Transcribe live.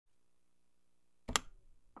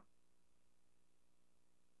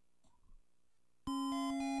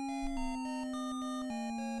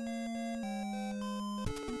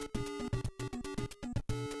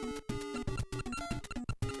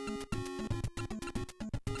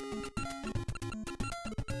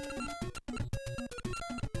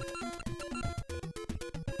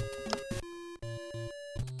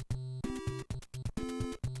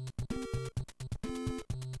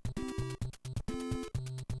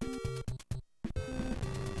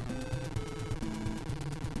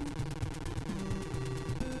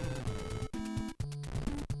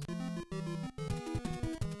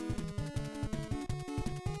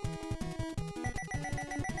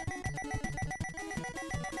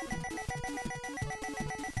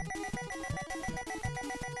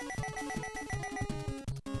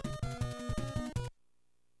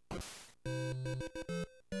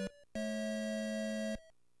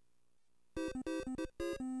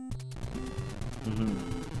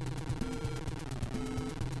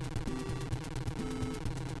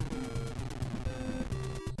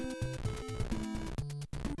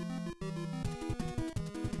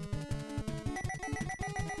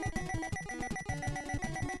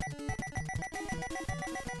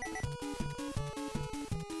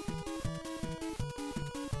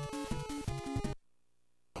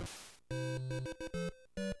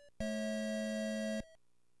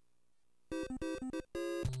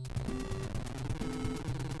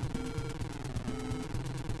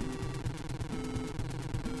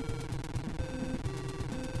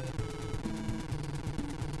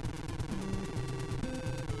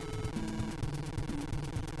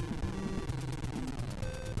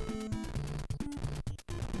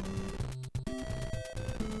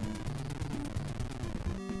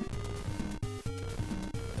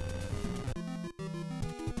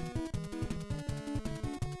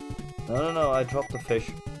No, I dropped the fish.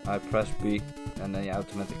 I press B and then you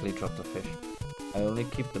automatically drop the fish. I only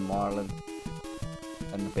keep the marlin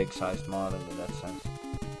and the big sized marlin in that sense.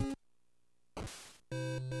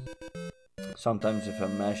 Sometimes if I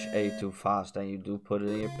mash A too fast then you do put it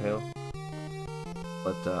in your pail.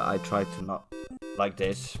 But I try to not, like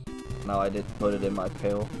this. Now I did put it in my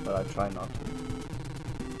pail, but I try not to.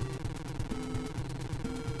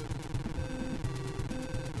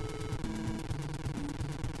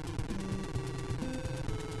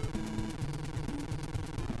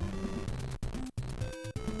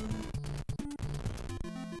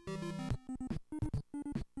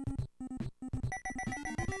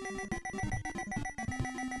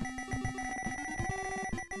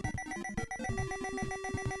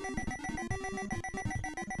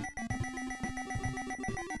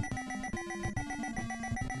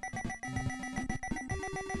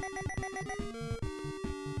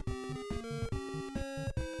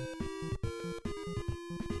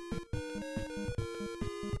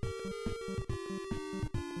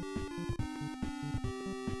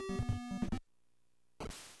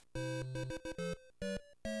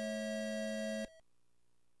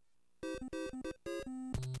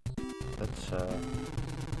 That's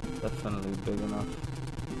definitely big enough.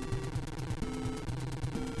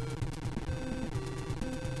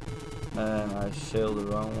 And I sailed the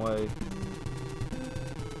wrong way.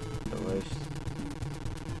 The waste.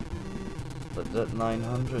 But that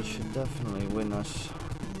 900 should definitely win us.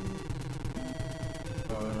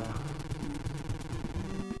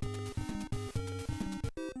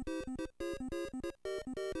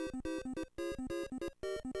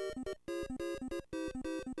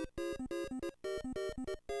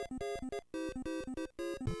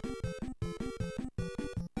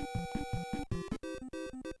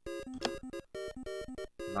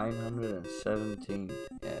 $917.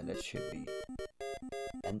 Yeah, that should be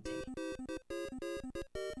empty.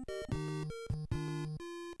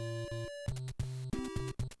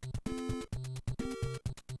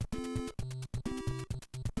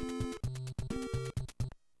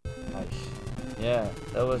 Nice. Yeah,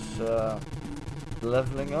 that was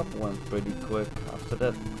leveling up went pretty quick. After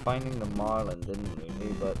that, finding the marlin didn't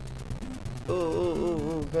really, but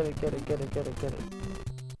ooh, get it.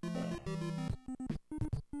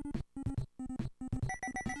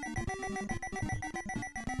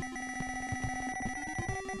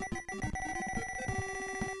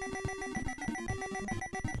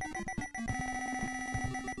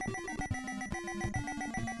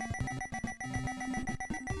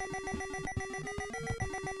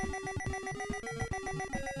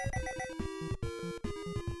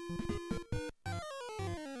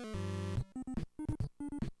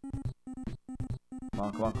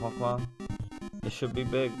 'Come on. It should be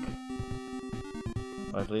big.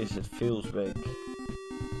 Or at least it feels big.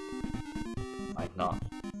 Might not.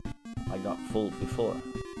 I got fooled before.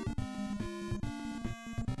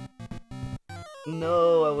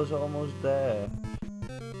 No, I was almost there.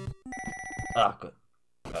 Ah, good.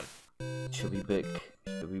 Got it. It should be big.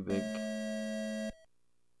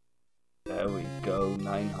 There we go,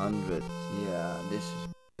 900. Yeah, this is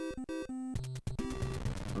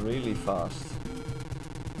really fast.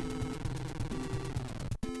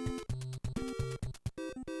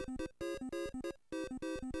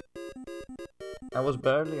 I was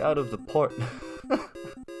barely out of the port.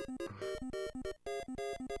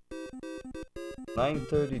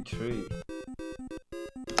 933.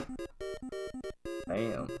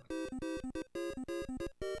 Damn.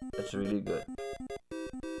 That's really good.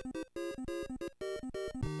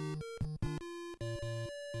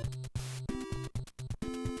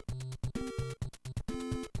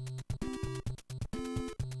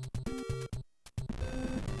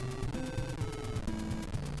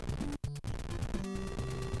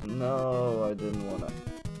 No, I didn't want to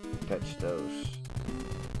catch those.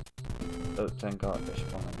 Oh, thank God they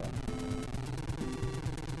spawn again.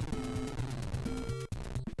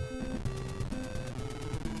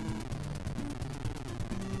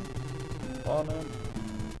 Spawn in.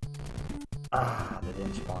 Ah, they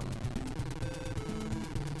didn't spawn in.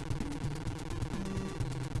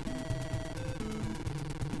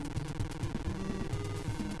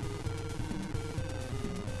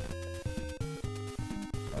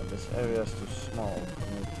 This area is too small for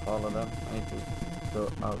me to follow them. I need to go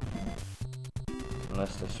out.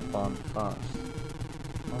 Unless they spawn fast.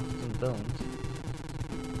 Often don't.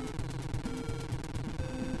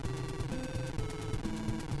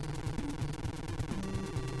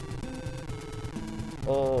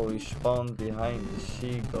 Oh, he spawned behind the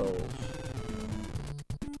seagulls.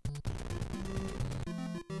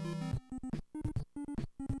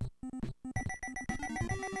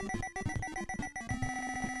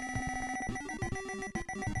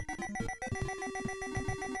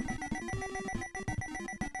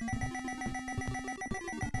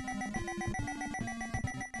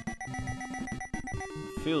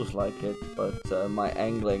 Feels like it, but my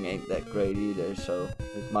angling ain't that great either, so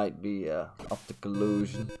it might be optical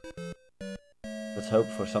illusion. Let's hope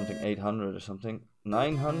for something 800 or something.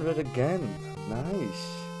 900 again,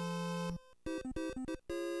 nice.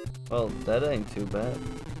 Well, that ain't too bad.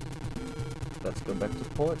 Let's go back to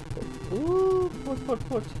port. Ooh,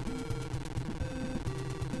 port.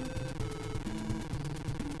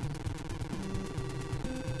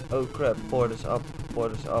 Oh crap, port is up,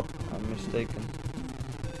 I'm mistaken.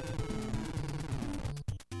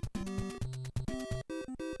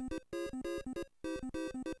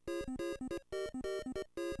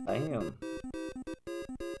 Damn.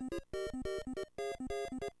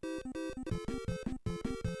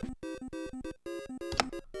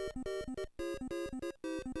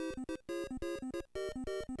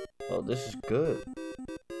 Well, this is good.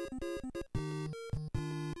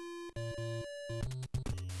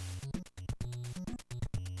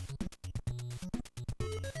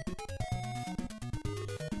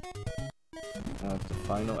 Now if the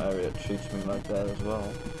final area treats me like that as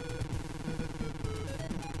well.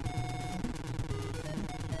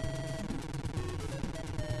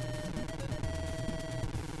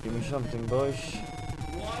 Give me something, boys.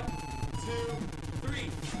 1, 2, 3.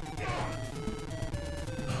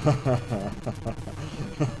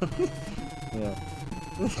 Yeah.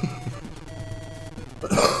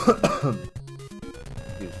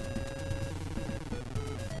 Excuse me.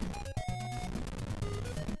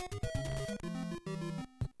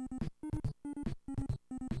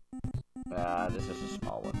 Ah, this is a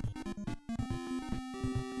small one.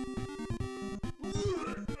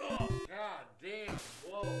 Oh, god damn.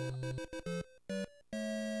 Whoa.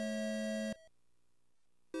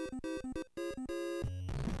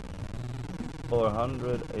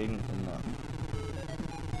 $400 ain't enough.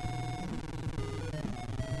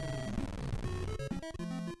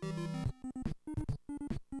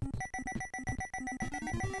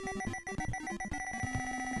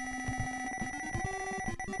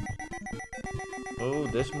 Oh,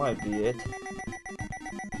 this might be it.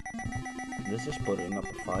 This is putting up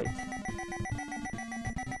a fight.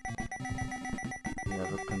 We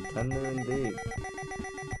have a contender indeed.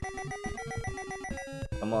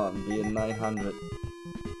 Come on, be a 900.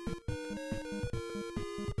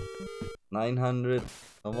 900,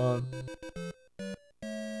 come on.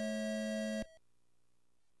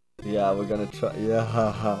 Yeah, we're gonna try.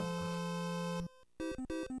 Yeah.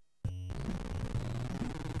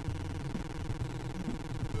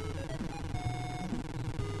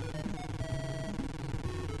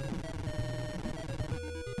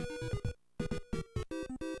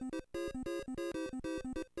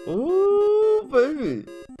 Ooh, baby.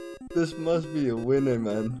 This must be a winner,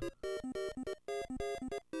 man.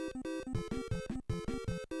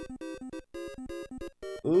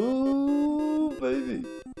 Ooh, baby.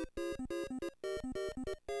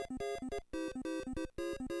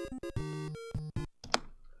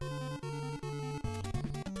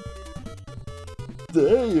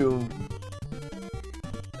 Damn.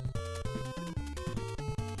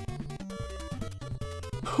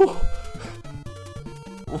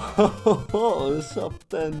 Whoa, it's up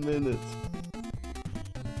 10 minutes.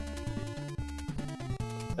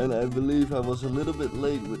 And I believe I was a little bit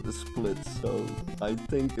late with the split, so I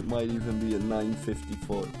think it might even be a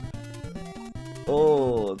 954.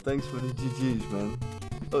 Oh, thanks for the GG's, man.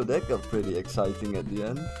 Oh, that got pretty exciting at the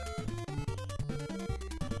end.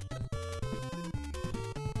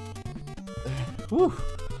 Whew.